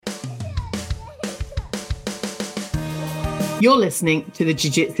You're listening to the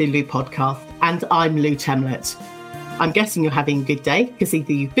Jiu-Jitsu Lou podcast, and I'm Lou Temlett. I'm guessing you're having a good day because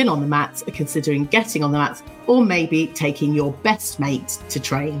either you've been on the mats, are considering getting on the mats, or maybe taking your best mate to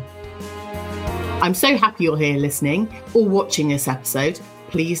train. I'm so happy you're here listening or watching this episode.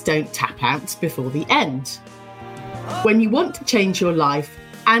 Please don't tap out before the end. When you want to change your life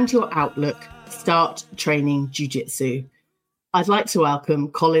and your outlook, start training jiu-jitsu. I'd like to welcome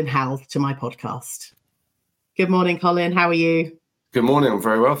Colin Howells to my podcast. Good morning, Colin. How are you? Good morning. I'm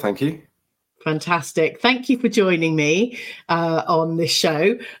very well, thank you. Fantastic. Thank you for joining me on this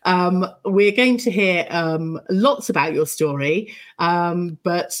show. We're going to hear lots about your story,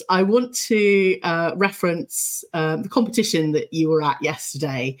 but I want to reference the competition that you were at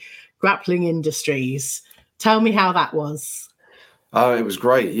yesterday, Grappling Industries. Tell me how that was. It was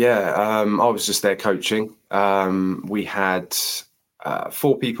great, yeah. I was just there coaching. We had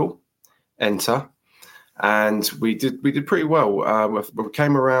 4 people enter. And we did pretty well. We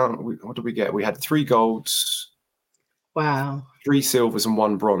came around. What did we get? We had 3 golds. Wow. 3 silvers and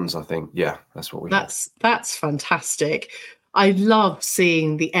 1 bronze, I think. Yeah, that's what we had. That's fantastic. I love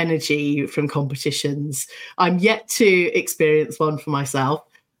seeing the energy from competitions. I'm yet to experience one for myself,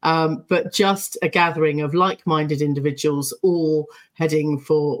 but just a gathering of like-minded individuals all heading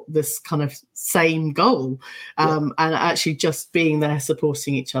for this kind of same goal, and actually just being there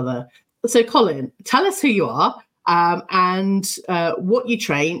supporting each other. So, Colin, tell us who you are and what you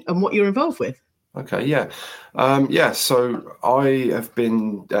train and what you're involved with. Okay, yeah. So I have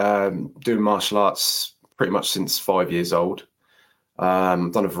been doing martial arts pretty much since 5 years old.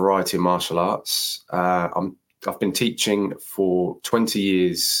 Done a variety of martial arts. I've been teaching for 20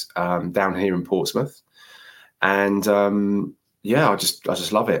 years down here in Portsmouth, and I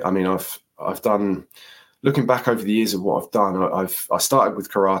just love it. I mean, I've done. Looking back over the years of what I've done, I started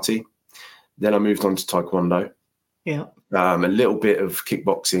with karate. Then I moved on to taekwondo. Yeah. A little bit of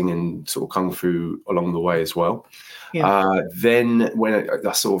kickboxing and sort of kung fu along the way as well. Yeah. Then when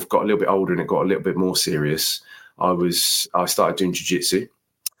I sort of got a little bit older and it got a little bit more serious, I started doing jiu-jitsu.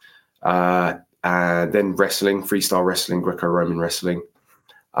 And then wrestling, freestyle wrestling, Greco-Roman wrestling.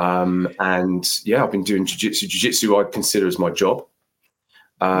 I've been doing jiu-jitsu. Jiu-jitsu I'd consider as my job.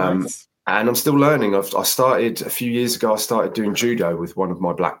 Nice. And I'm still learning. I started a few years ago. I started doing judo with one of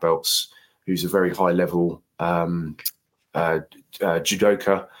my black belts, who's a very high level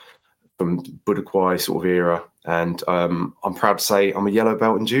judoka from Budokai sort of era. And I'm proud to say I'm a yellow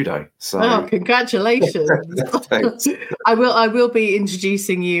belt in judo. So, congratulations! Thanks. I will be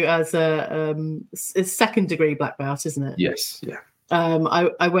introducing you as a second degree black belt, isn't it? Yes. Yeah.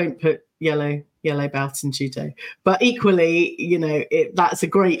 I won't put yellow belt in judo, but equally, that's a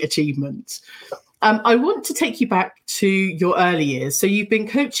great achievement. I want to take you back to your early years. So you've been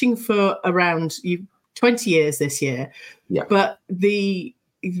coaching for around 20 years this year, but the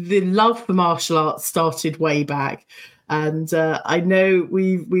love for martial arts started way back, and I know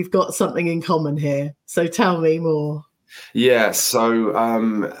we've got something in common here. So tell me more. Yeah.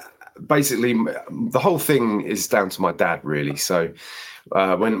 So basically, the whole thing is down to my dad, really. So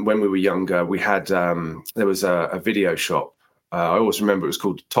when we were younger, we had there was a video shop. I always remember it was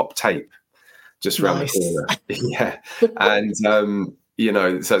called Top Tape. Just around the corner. Yeah. And,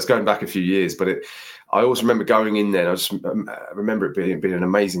 so it's going back a few years, but I always remember going in there. I just remember it being an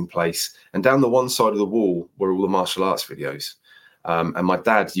amazing place. And down the one side of the wall were all the martial arts videos. And my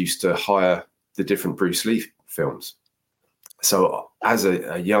dad used to hire the different Bruce Lee films. So as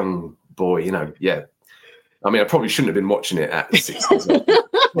a young boy, I mean, I probably shouldn't have been watching it at 6 years old.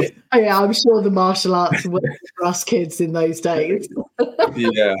 I'm sure the martial arts were for us kids in those days.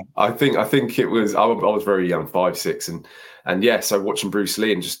 Yeah, I think it was. I was very young, 5, 6, and so watching Bruce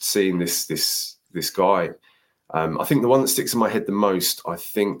Lee and just seeing this guy. I think the one that sticks in my head the most, I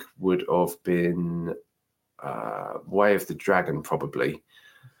think, would have been Way of the Dragon, probably.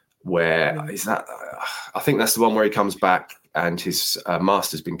 Where is that? I think that's the one where he comes back and his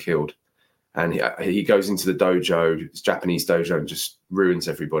master's been killed. And he goes into the dojo, his Japanese dojo, and just ruins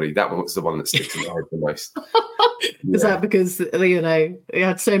everybody. That one was the one that sticks in my head the most. Is that because he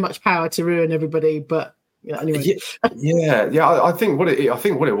had so much power to ruin everybody? But anyway. I think what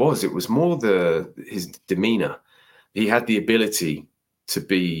it was more his demeanor. He had the ability to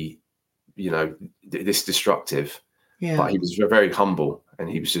be, this destructive, but he was very humble, and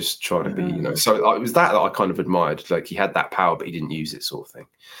he was just trying to be, So it was that I kind of admired. Like, he had that power, but he didn't use it, sort of thing.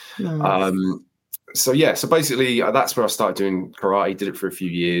 Nice. So basically that's where I started doing karate. Did it for a few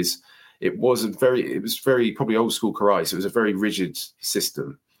years. It was very probably old school karate. So it was a very rigid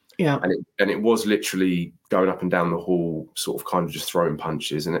system. Yeah. And it was literally going up and down the hall, sort of kind of just throwing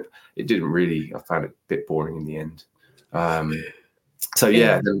punches. And it didn't really, I found it a bit boring in the end. So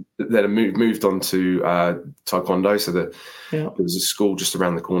then I moved on to taekwondo. So there was a school just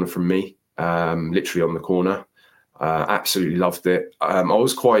around the corner from me, literally on the corner. Absolutely loved it. I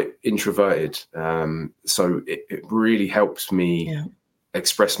was quite introverted, so it really helps me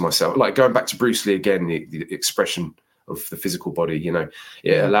express myself. Like going back to Bruce Lee again, the expression of the physical body,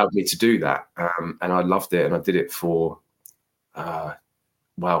 it allowed me to do that, and I loved it. And I did it for, I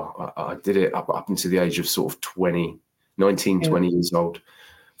did it up until the age of sort of 20 years old,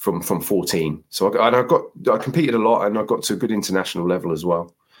 from 14. So I competed a lot, and I got to a good international level as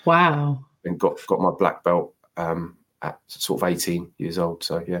well. Wow! And got my black belt at sort of 18 years old.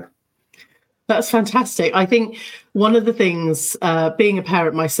 So yeah. That's fantastic. I think one of the things, being a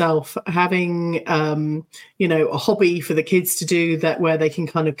parent myself, having a hobby for the kids to do that where they can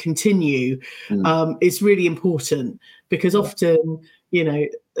kind of continue is really important, because often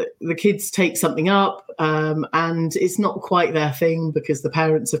the kids take something up and it's not quite their thing because the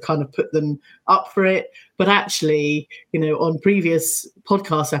parents have kind of put them up for it. But actually, on previous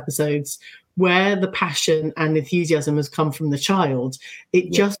podcast episodes, where the passion and enthusiasm has come from the child,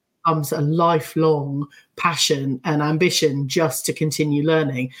 it just becomes a lifelong passion and ambition just to continue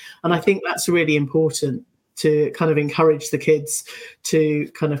learning. And I think that's really important, to kind of encourage the kids to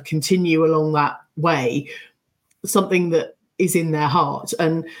kind of continue along that way, something that is in their heart.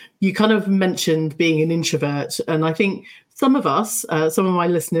 And you kind of mentioned being an introvert, and I think some of us, some of my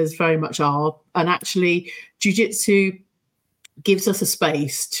listeners very much are, and actually jiu-jitsu gives us a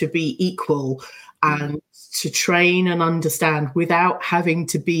space to be equal and to train and understand without having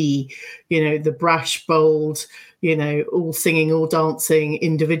to be, the brash, bold, all singing, all dancing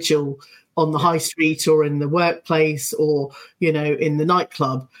individual on the high street or in the workplace or, in the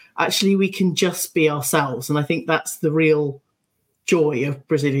nightclub. Actually, we can just be ourselves. And I think that's the real joy of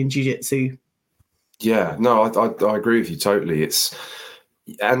Brazilian Jiu-Jitsu. Yeah, no, I agree with you totally. It's,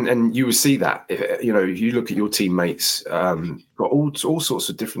 and you will see that, if you look at your teammates, got all sorts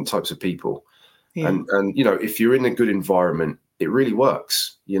of different types of people. Yeah. And if you're in a good environment, it really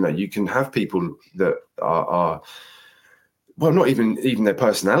works. You can have people that are well, not even their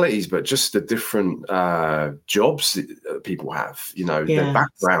personalities, but just the different jobs that people have. Their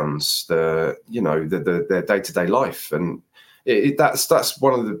backgrounds, their day-to-day life, and that's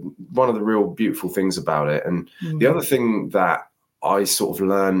one of the real beautiful things about it. And the other thing that I sort of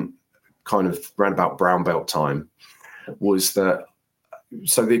learned kind of around about brown belt time was that.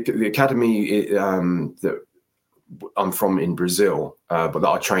 So the academy that I'm from in Brazil, but that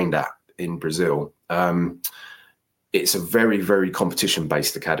I trained at in Brazil, it's a very, very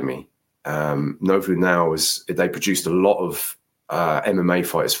competition-based academy. Novo now they produced a lot of MMA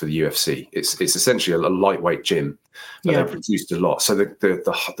fighters for the UFC. It's essentially a lightweight gym, but they produced a lot. So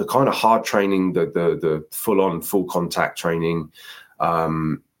the kind of hard training, the full contact training,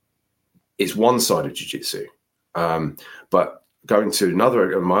 is one side of jiu-jitsu, but going to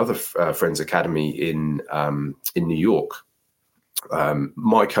my other friend's academy in New York.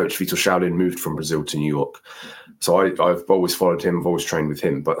 My coach, Vitor Shaolin, moved from Brazil to New York. So I've always followed him, I've always trained with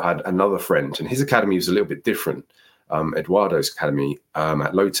him, but I had another friend, and his academy was a little bit different. Eduardo's academy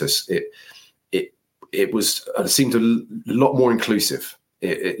at Lotus, it was seemed a lot more inclusive.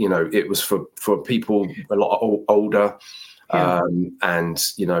 It was for people a lot older,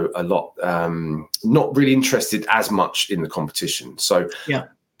 and a lot not really interested as much in the competition. So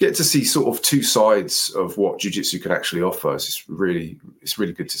get to see sort of two sides of what jiu-jitsu can actually offer. It's really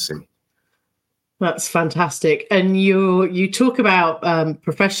good to see. That's fantastic. And you talk about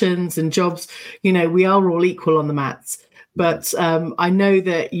professions and jobs. We are all equal on the mats, but I know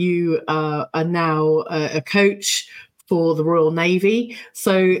that you are now a coach for the Royal Navy.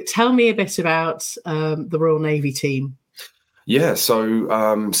 So tell me a bit about the Royal Navy team. Yeah, so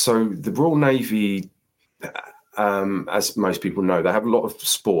the Royal Navy, as most people know, they have a lot of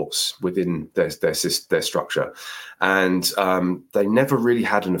sports within their structure, and they never really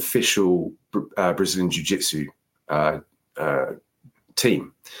had an official Brazilian Jiu-Jitsu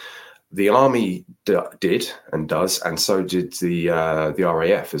team. The Army did and does, and so did the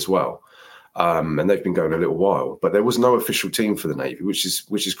RAF as well. And they've been going a little while, but there was no official team for the Navy, which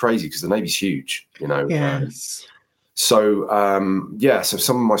is crazy because the Navy's huge, Yes. So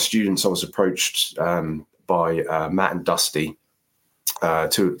some of my students, I was approached by Matt and Dusty,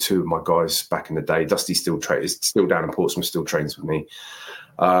 two of my guys back in the day. Dusty is still down in Portsmouth, still trains with me.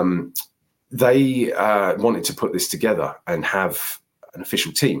 They wanted to put this together and have an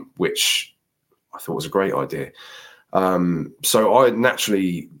official team, which I thought was a great idea. So I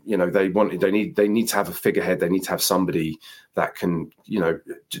naturally, they need to have a figurehead. They need to have somebody that can,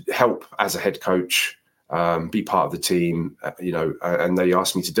 help as a head coach, be part of the team, and they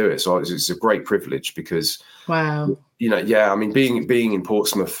asked me to do it. So it's a great privilege because, wow, I mean, being in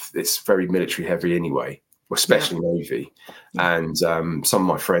Portsmouth, it's very military heavy anyway, especially Navy. Yeah. And some of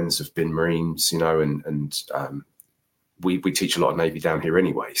my friends have been Marines, and we teach a lot of Navy down here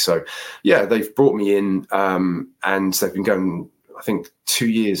anyway. So, yeah, they've brought me in, and they've been going, I think, 2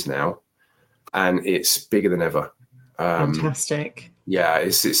 years now, and it's bigger than ever. Fantastic. Yeah,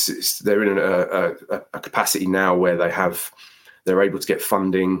 it's they're in a capacity now where they're able to get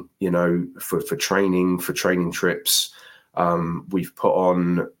funding, for training trips. We've put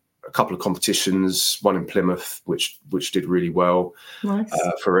on a couple of competitions, one in Plymouth, which did really well. Nice.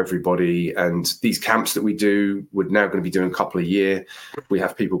 For everybody. And these camps that we do, we're now going to be doing a couple a year. We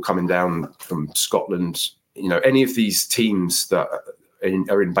have people coming down from Scotland. Any of these teams that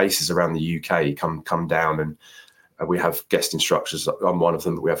are in bases around the UK come down, and we have guest instructors. I'm one of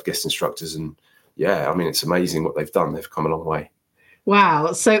them, but we have guest instructors. And yeah, I mean, it's amazing what they've done. They've come a long way.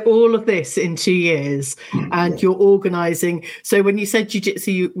 Wow. So all of this in 2 years, and you're organising. So when you said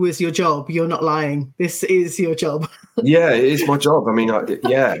jiu-jitsu was your job, you're not lying. This is your job. Yeah, it is my job. I mean,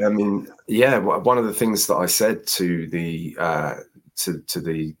 one of the things that I said to the to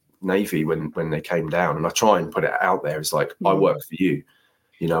the Navy when they came down, and I try and put it out there, is like, I work for you.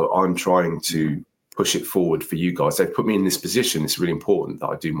 I'm trying to push it forward for you guys. They've put me in this position. It's really important that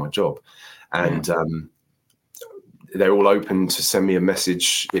I do my job. And they're all open to send me a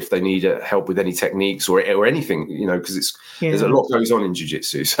message if they need help with any techniques or anything, because there's a lot goes on in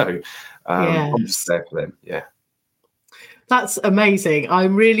jiu-jitsu. So I'm just there for them. Yeah. That's amazing.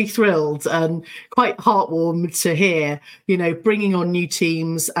 I'm really thrilled and quite heartwarmed to hear, bringing on new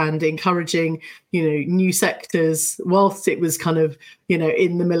teams and encouraging, new sectors whilst it was kind of,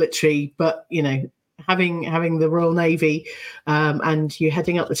 in the military, but, having the Royal Navy and you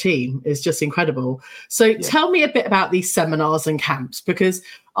heading up the team is just incredible. So tell me a bit about these seminars and camps, because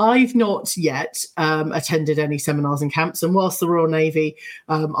I've not yet attended any seminars and camps. And whilst the Royal Navy,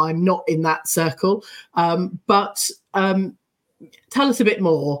 I'm not in that circle. But tell us a bit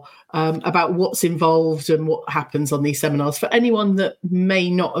more about what's involved and what happens on these seminars for anyone that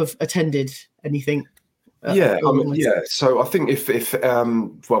may not have attended anything. So I think if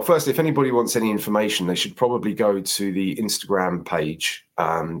firstly, if anybody wants any information, they should probably go to the Instagram page.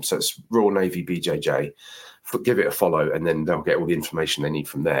 So it's Royal Navy BJJ. Give it a follow, and then they'll get all the information they need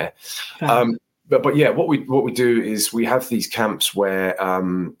from there. But yeah, what we do is we have these camps where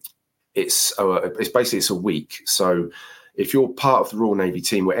it's a week. So if you're part of the Royal Navy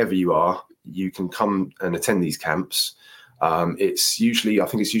team, wherever you are, you can come and attend these camps. It's usually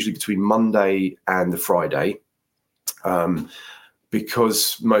between Monday and the Friday,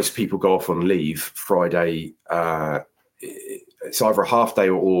 because most people go off on leave Friday. It's either a half day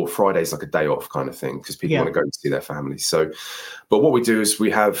or Friday's like a day off kind of thing, because people want to go and see their families. So, but what we do is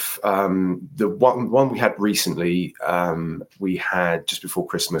we have the one we had recently. We had just before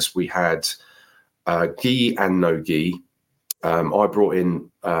Christmas. We had gi and no gi. I brought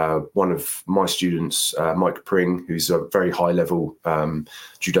in one of my students, Mike Pring, who's a very high level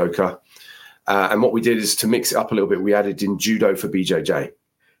judoka. And what we did is to mix it up a little bit. We added in judo for BJJ.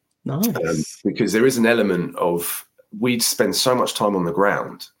 Nice. Because there is an element of, we'd spend so much time on the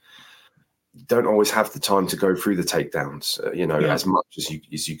ground. You don't always have the time to go through the takedowns, as much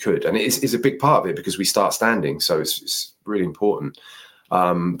as you could. And it is a big part of it because we start standing. So it's really important.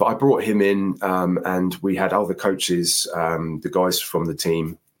 But I brought him in, and we had other coaches, the guys from the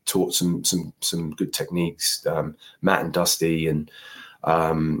team taught some good techniques, Matt and Dusty, and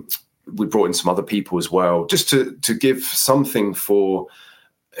we brought in some other people as well, just to give something for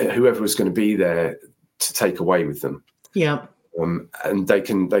whoever was going to be there to take away with them. Yeah. And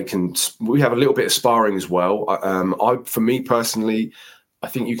we have a little bit of sparring as well. For me personally, I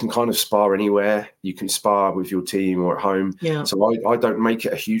think you can kind of spar anywhere. You can spar with your team or at home. Yeah. So I don't make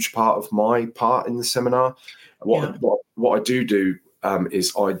it a huge part of my part in the seminar. What I do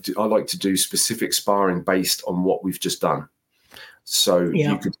is I like to do specific sparring based on what we've just done. So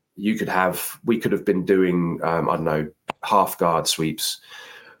we could have been doing I don't know, half guard sweeps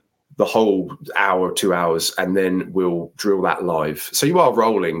the whole hour, 2 hours, and then we'll drill that live. So you are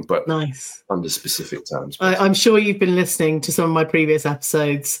rolling, but nice under specific terms. I'm sure you've been listening to some of my previous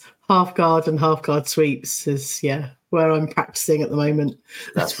episodes. Half guard and half guard sweeps is where I'm practicing at the moment.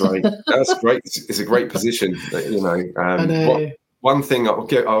 That's great. That's great. It's a great position. I know. One thing I'll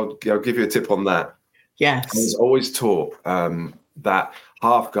give you a tip on that. Yes. I was always taught that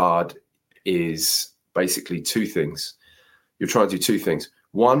half guard is basically two things. You're trying to do two things.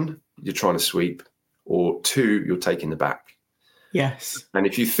 One, you're trying to sweep, or two, you're taking the back. Yes. And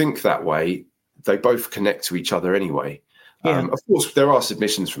if you think that way, they both connect to each other anyway. Yeah. Of course, there are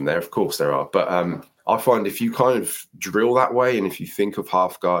submissions from there. Of course, there are. But I find if you kind of drill that way, and if you think of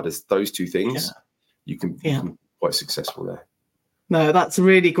half guard as those two things, you can be quite successful there. No, that's a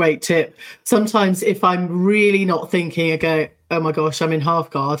really great tip. Sometimes if I'm really not thinking, I go, oh my gosh, I'm in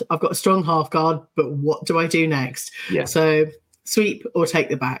half guard. I've got a strong half guard, but what do I do next? Yeah. So sweep or take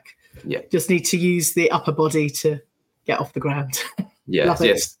the back. Yeah. Just need to use the upper body to get off the ground. Yeah.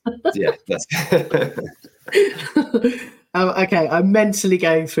 Yes. Yeah. That's okay, I'm mentally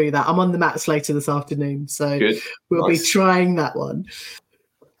going through that. I'm on the mats later this afternoon, so we'll be trying that one.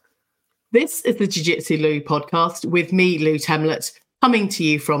 This is the Jiu-Jitsu Lou podcast with me, Lou Temlett, coming to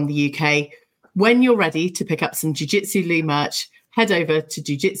you from the UK. When you're ready to pick up some Jiu-Jitsu Lou merch, head over to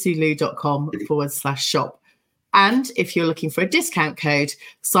jujitsulu.com/shop. And if you're looking for a discount code,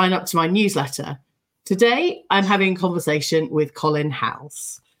 sign up to my newsletter. Today, I'm having a conversation with Colin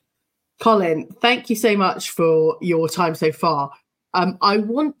Howells. Colin, thank you so much for your time so far. I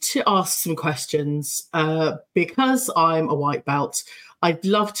want to ask some questions because I'm a white belt. I'd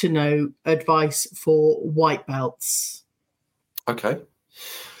love to know advice for white belts. Okay.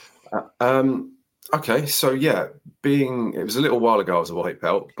 Okay. So it was a little while ago I was a white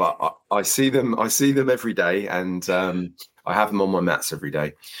belt, but I see them every day, and I have them on my mats every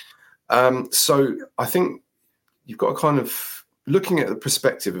day. So I think you've got to kind of looking at the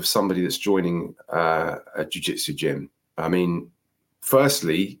perspective of somebody that's joining a jiu-jitsu gym. I mean,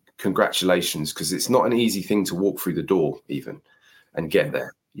 firstly, congratulations, because it's not an easy thing to walk through the door even and get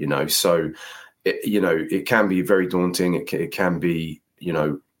there, so it can be very daunting. It can be,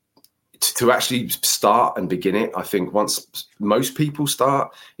 to actually start and begin it. I think once most people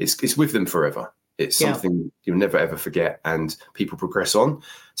start, it's with them forever. It's something you'll never ever forget, and people progress on.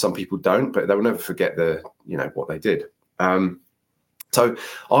 Some people don't, but they'll never forget what they did. So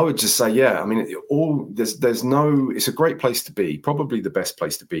I would just say, I mean, it's a great place to be, probably the best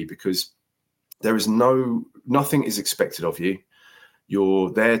place to be, because there is nothing is expected of you.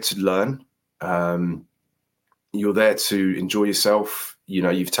 You're there to learn. You're there to enjoy yourself.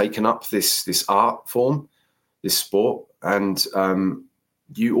 You've taken up this art form, this sport, and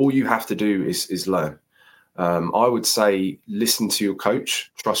all you have to do is learn. I would say listen to your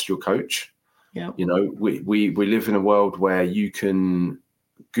coach, trust your coach. Yeah. We live in a world where you can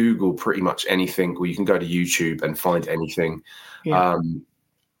Google pretty much anything, or you can go to YouTube and find anything. Yeah.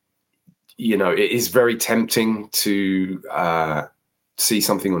 It is very tempting to see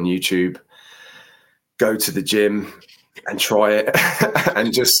something on YouTube, go to the gym and try it,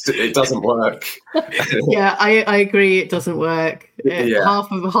 and it doesn't work. Yeah, I agree. It doesn't work.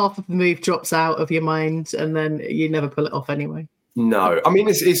 Half of the move drops out of your mind, and then you never pull it off anyway. No, I mean,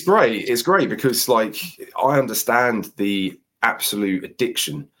 it's great. It's great because I understand the absolute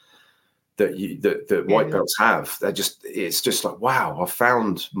addiction that white belts have. It's just like, wow, I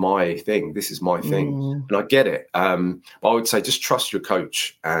found my thing. This is my thing. And I get it. But I would say just trust your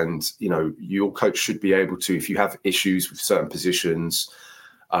coach, and, your coach should be able to, if you have issues with certain positions,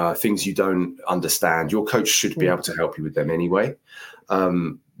 things you don't understand, your coach should be able to help you with them anyway.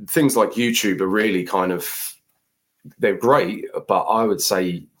 Things like YouTube are really they're great, but I would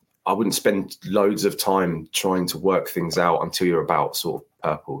say I wouldn't spend loads of time trying to work things out until you're about sort of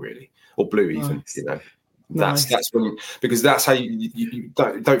purple, really, or blue even. Nice. That's when, because that's how you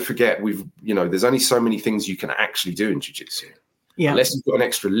don't forget. There's only so many things you can actually do in jiu-jitsu. Yeah, unless you've got an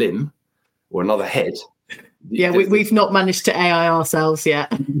extra limb or another head. Yeah, we've not managed to AI ourselves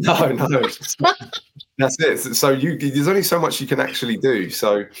yet. No, that's it. So there's only so much you can actually do.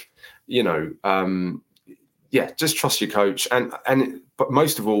 So just trust your coach, but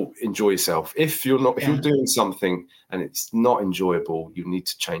most of all, enjoy yourself. If you're doing something and it's not enjoyable, you need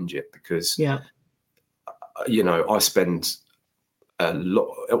to change it, because I spend a lot,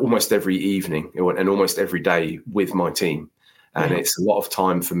 almost every evening and almost every day with my team, and it's a lot of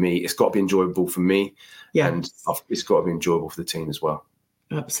time for me. It's got to be enjoyable for me, and it's got to be enjoyable for the team as well.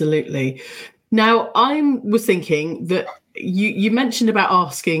 Absolutely. Now, I was thinking that you mentioned about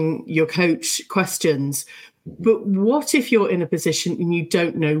asking your coach questions. But what if you're in a position and you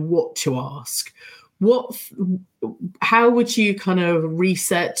don't know what to ask? How would you kind of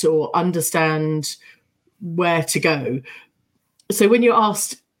reset or understand where to go? So when you're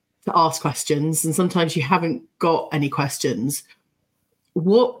asked to ask questions, and sometimes you haven't got any questions,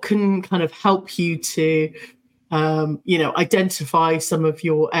 what can kind of help you to, identify some of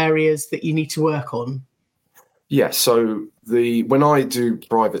your areas that you need to work on? Yeah, so when I do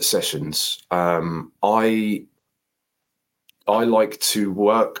private sessions, I like to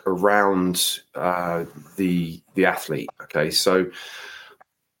work around the athlete. Okay, so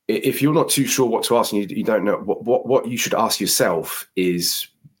if you're not too sure what to ask and you don't know what you should ask yourself is,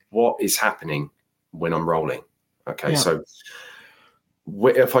 what is happening when I'm rolling? Okay, so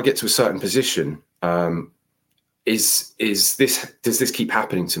if I get to a certain position, does this keep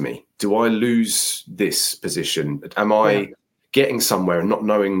happening to me? Do I lose this position? Am I getting somewhere and not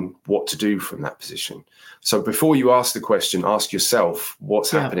knowing what to do from that position? So before you ask the question, ask yourself,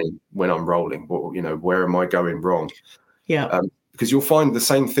 what's happening when I'm rolling? Where am I going wrong? Because you'll find the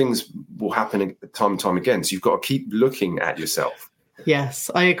same things will happen time and time again. So you've got to keep looking at yourself. Yes,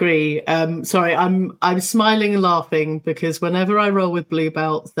 I agree. Sorry, I'm smiling and laughing because whenever I roll with blue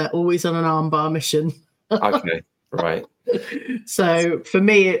belts, they're always on an armbar mission. Okay, right. So for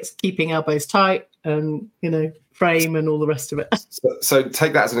me, it's keeping elbows tight and, frame and all the rest of it. So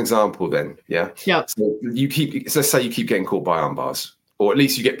take that as an example then, yeah? Yeah. So let's say you keep getting caught by arm bars, or at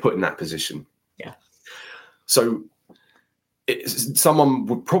least you get put in that position. Yeah. So someone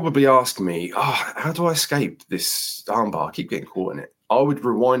would probably ask me, how do I escape this arm bar? I keep getting caught in it. I would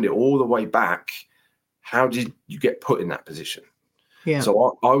rewind it all the way back. How did you get put in that position? Yeah.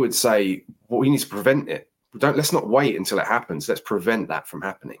 So I would say, we need to prevent it. Let's not wait until it happens. Let's prevent that from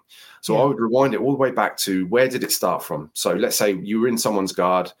happening. So I would rewind it all the way back to, where did it start from? So let's say you were in someone's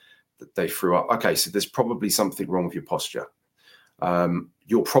guard that they threw up. Okay, so there's probably something wrong with your posture.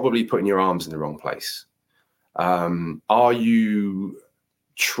 You're probably putting your arms in the wrong place. Are you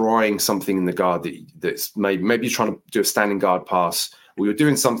trying something in the guard that's maybe you're trying to do a standing guard pass, or you're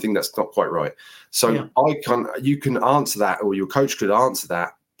doing something that's not quite right? So you can answer that, or your coach could answer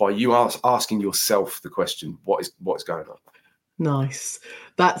that by you asking yourself the question, what is going on? Nice.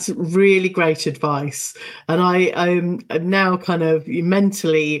 That's really great advice. And I'm now kind of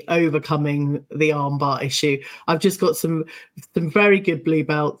mentally overcoming the armbar issue. I've just got some very good blue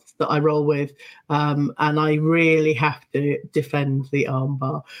belts that I roll with, and I really have to defend the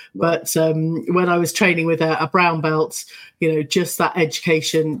armbar. Right. But when I was training with a brown belt, just that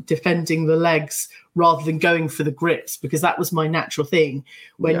education, defending the legs rather than going for the grips, because that was my natural thing.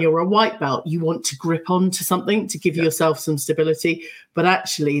 When you're a white belt, you want to grip onto something to give yourself some stability, but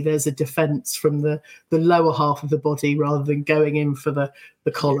actually there's a defense from the lower half of the body rather than going in for the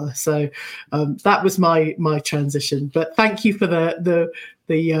collar. So that was my transition. But thank you for the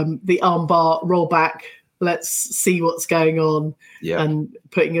armbar rollback. Let's see what's going on, and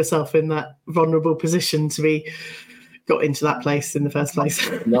putting yourself in that vulnerable position to be got into that place in the first place.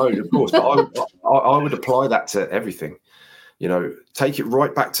 No, of course, but I would apply that to everything. Take it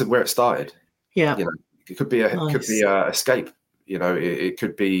right back to where it started. Yeah, it could be a escape. It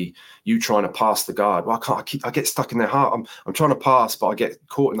could be you trying to pass the guard. Well, I get stuck in their half. I'm trying to pass, but I get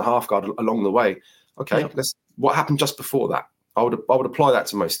caught in the half guard along the way. Okay, what happened just before that? I would apply that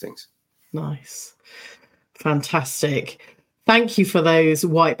to most things. Nice, fantastic. Thank you for those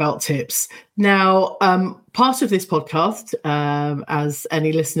white belt tips. Now, part of this podcast, as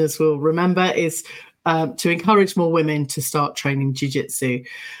any listeners will remember, is to encourage more women to start training jiu-jitsu.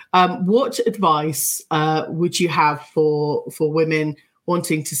 What advice would you have for women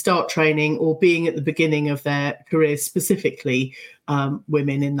wanting to start training or being at the beginning of their careers, specifically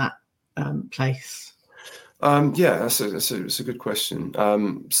women in that place? That's a good question.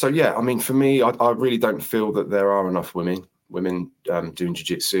 For me, I really don't feel that there are enough women doing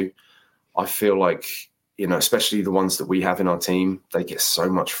jiu-jitsu. I feel like, especially the ones that we have in our team, they get so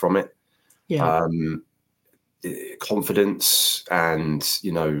much from it. Confidence, and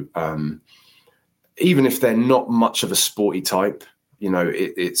even if they're not much of a sporty type,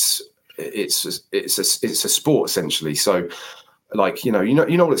 it's a sport essentially. So like, you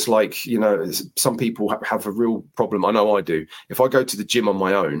know what it's like, some people have a real problem. I know I do. If I go to the gym on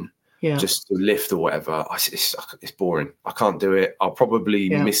my own, just to lift or whatever, it's boring. I can't do it. I'll probably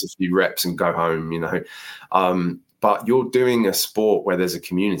miss a few reps and go home, but you're doing a sport where there's a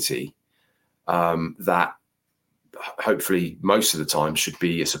community that hopefully most of the time should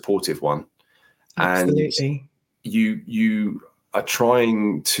be a supportive one. Absolutely. And you are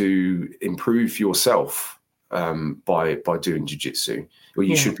trying to improve yourself by doing jiu-jitsu, or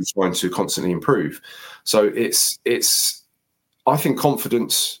you should be trying to constantly improve. So I think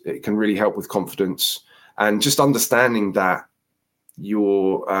confidence, it can really help with confidence, and just understanding that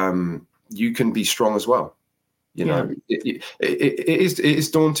you can be strong as well. It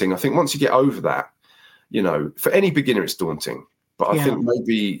is daunting. I think once you get over that, for any beginner, it's daunting. But I think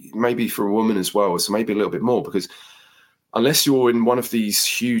maybe for a woman as well, it's maybe a little bit more, because unless you're in one of these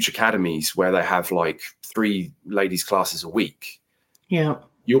huge academies where they have like 3 ladies classes a week,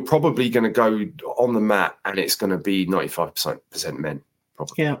 you're probably going to go on the mat and it's going to be 95% men,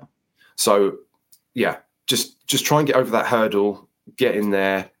 probably. So just try and get over that hurdle, get in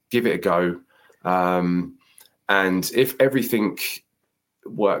there, give it a go. And if everything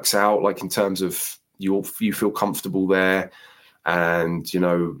works out, like in terms of you feel comfortable there, and you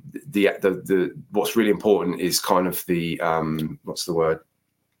know the what's really important is kind of the what's the word?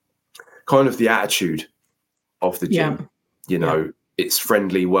 Kind of the attitude of the gym. You know, it's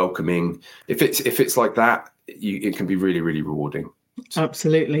friendly, welcoming. If it's like that, it can be really, really rewarding.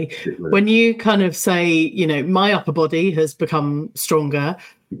 Absolutely. When you kind of say, you know, my upper body has become stronger,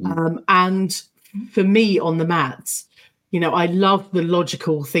 and for me on the mats, you know, I love the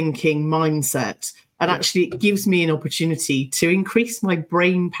logical thinking mindset, and actually it gives me an opportunity to increase my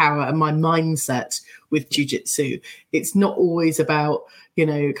brain power and my mindset with jiu-jitsu. It's not always about, you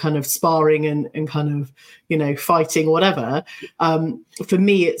know, kind of sparring and kind of, you know, fighting or whatever. For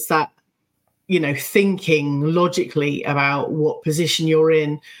me, it's that, you know, thinking logically about what position you're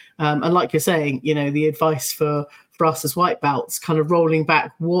in. And like you're saying, you know, the advice for us as white belts, kind of rolling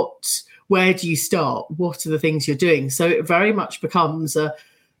back, where do you start? What are the things you're doing? So it very much becomes a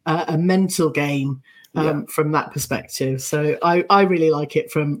mental game from that perspective. So I really like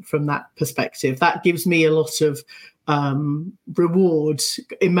it from that perspective. That gives me a lot of reward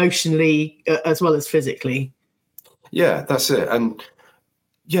emotionally as well as physically. Yeah, that's it. And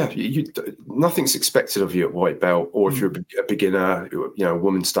yeah, nothing's expected of you at white belt, or if you're a beginner, you know, a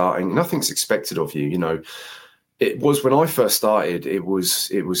woman starting, nothing's expected of you. You know, it was when I first started, it was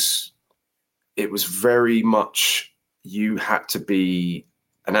very much you had to be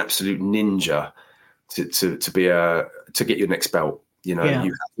an absolute ninja to get your next belt. You know, you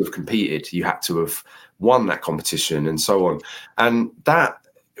had to have competed, you had to have won that competition, and so on. And that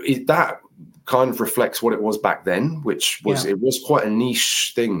kind of reflects what it was back then, which was it was quite a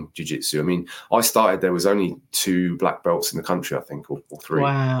niche thing, jiu-jitsu. I mean, I started, there was only 2 black belts in the country, I think, or 3.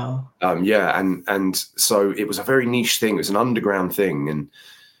 Wow. And so it was a very niche thing. It was an underground thing, and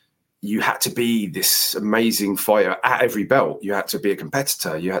you had to be this amazing fighter at every belt. You had to be a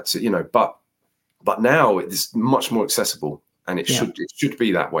competitor. You had to, you know, but now it's much more accessible, and it should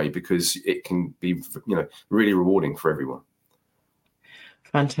be that way, because it can be, you know, really rewarding for everyone.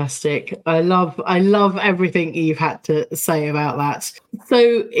 Fantastic. I love everything you've had to say about that.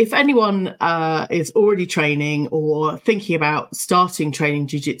 So if anyone is already training or thinking about starting training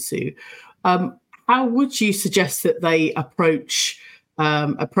jiu-jitsu, how would you suggest that they approach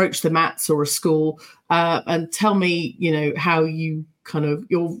the mats or a school? And tell me, you know, how you kind of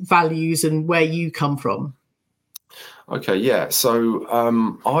your values and where you come from. Okay, yeah. So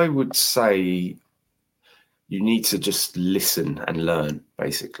I would say you need to just listen and learn.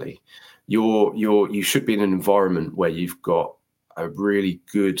 Basically, you should be in an environment where you've got a really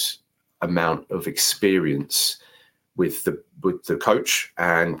good amount of experience with the coach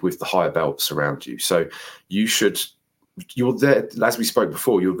and with the higher belts around you. So you're there, as we spoke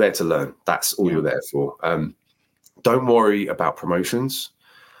before, you're there to learn. That's all you're there for. Don't worry about promotions.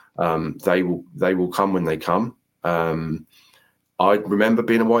 They will come when they come. I remember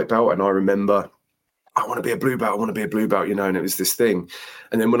being a white belt, and I remember, I want to be a blue belt. I want to be a blue belt, you know, and it was this thing.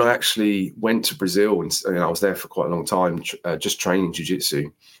 And then when I actually went to Brazil, and I was there for quite a long time, just training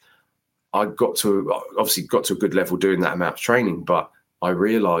jiu-jitsu, I got to a good level doing that amount of training, but I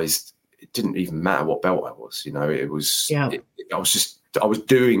realized it didn't even matter what belt I was, you know, it was, I was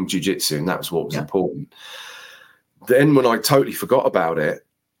doing jiu-jitsu, and that was what was important. Then when I totally forgot about it,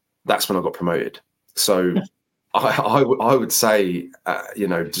 that's when I got promoted. So I would say, you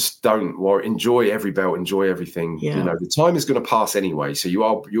know, just don't worry. Enjoy every belt. Enjoy everything. Yeah. You know, the time is going to pass anyway, so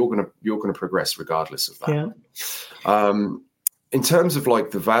you're going to progress regardless of that. Yeah. In terms of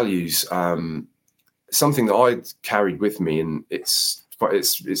like the values, something that I carried with me, and it's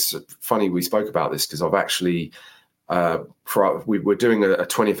funny we spoke about this, because I've actually we're doing a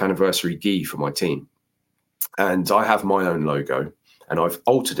 20th anniversary gi for my team, and I have my own logo, and I've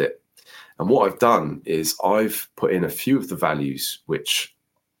altered it. And what I've done is I've put in a few of the values which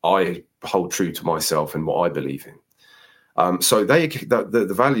I hold true to myself and what I believe in. So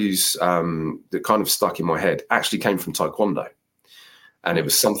the values that kind of stuck in my head actually came from Taekwondo, and it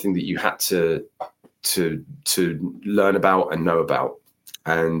was something that you had to learn about and know about.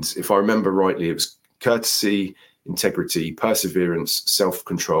 And if I remember rightly, it was courtesy, integrity, perseverance,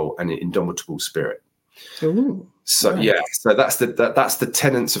 self-control, and an indomitable spirit. Ooh. So so that's the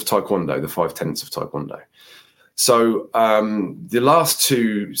tenets of Taekwondo, the 5 tenets of Taekwondo. So the last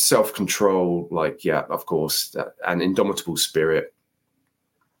 2, self-control, of course, and indomitable spirit.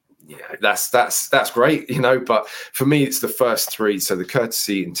 Yeah, that's great, you know. But for me, it's the first 3. So the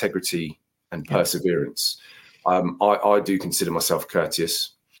courtesy, integrity, and perseverance. I do consider myself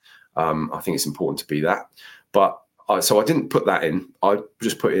courteous. I think it's important to be that. But So I didn't put that in. I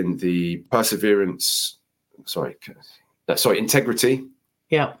just put in the perseverance. Integrity.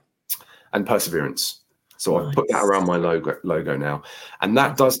 Yeah. And perseverance. So I've put that around my logo now, and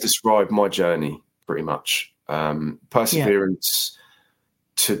that does describe my journey pretty much. Perseverance,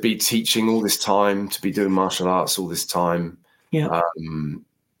 to be teaching all this time, to be doing martial arts all this time. Yeah.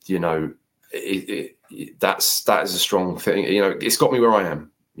 You know, that is a strong thing. You know, it's got me where I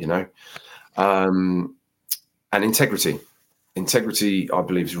am. You know, and integrity, I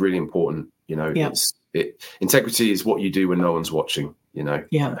believe, is really important. You know, integrity is what you do when no one's watching. You know,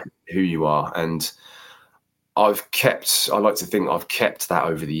 who you are, and I like to think I've kept that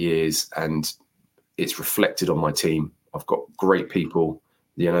over the years, and it's reflected on my team. I've got great people.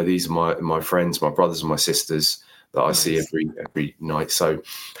 You know, these are my friends, my brothers and my sisters that I see every night. So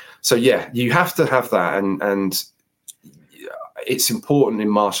yeah, you have to have that, and it's important in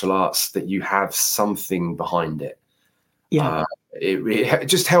martial arts that you have something behind it. Yeah. It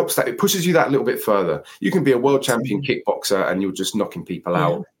just helps that it pushes you that little bit further. You can be a world champion kickboxer and you're just knocking people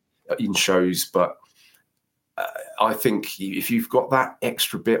out in shows, but I think if you've got that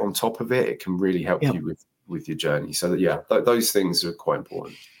extra bit on top of it, it can really help you with your journey. So those things are quite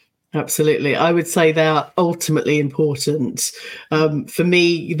important. Absolutely. I would say they're ultimately important. For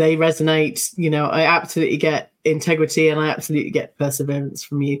me, they resonate. You know, I absolutely get integrity and I absolutely get perseverance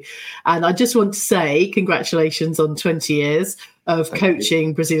from you. And I just want to say congratulations on 20 years of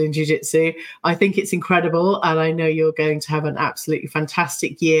coaching Brazilian Jiu-Jitsu. I think it's incredible, and I know you're going to have an absolutely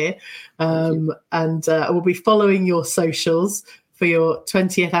fantastic year. And we'll be following your socials for your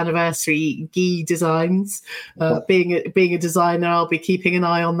 20th anniversary gi designs. Being a designer, I'll be keeping an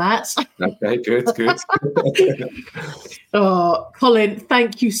eye on that. Okay, good. Colin,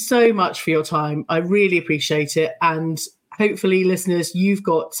 thank you so much for your time. I really appreciate it. And hopefully, listeners, you've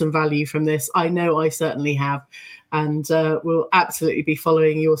got some value from this. I know I certainly have. And we'll absolutely be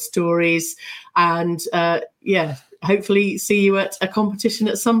following your stories. And hopefully see you at a competition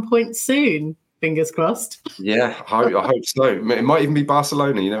at some point soon. Fingers crossed. Yeah, I hope so. It might even be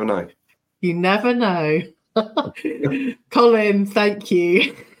Barcelona. You never know. You never know. Colin, thank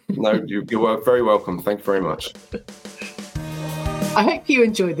you. No, you're very welcome. Thank you very much. I hope you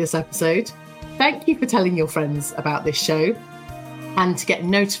enjoyed this episode. Thank you for telling your friends about this show. And to get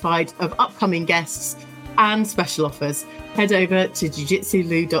notified of upcoming guests and special offers, head over to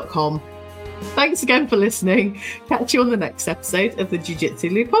jujitsulu.com. Thanks again for listening. Catch you on the next episode of the Jiu-Jitsu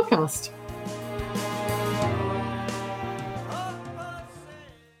Lu podcast.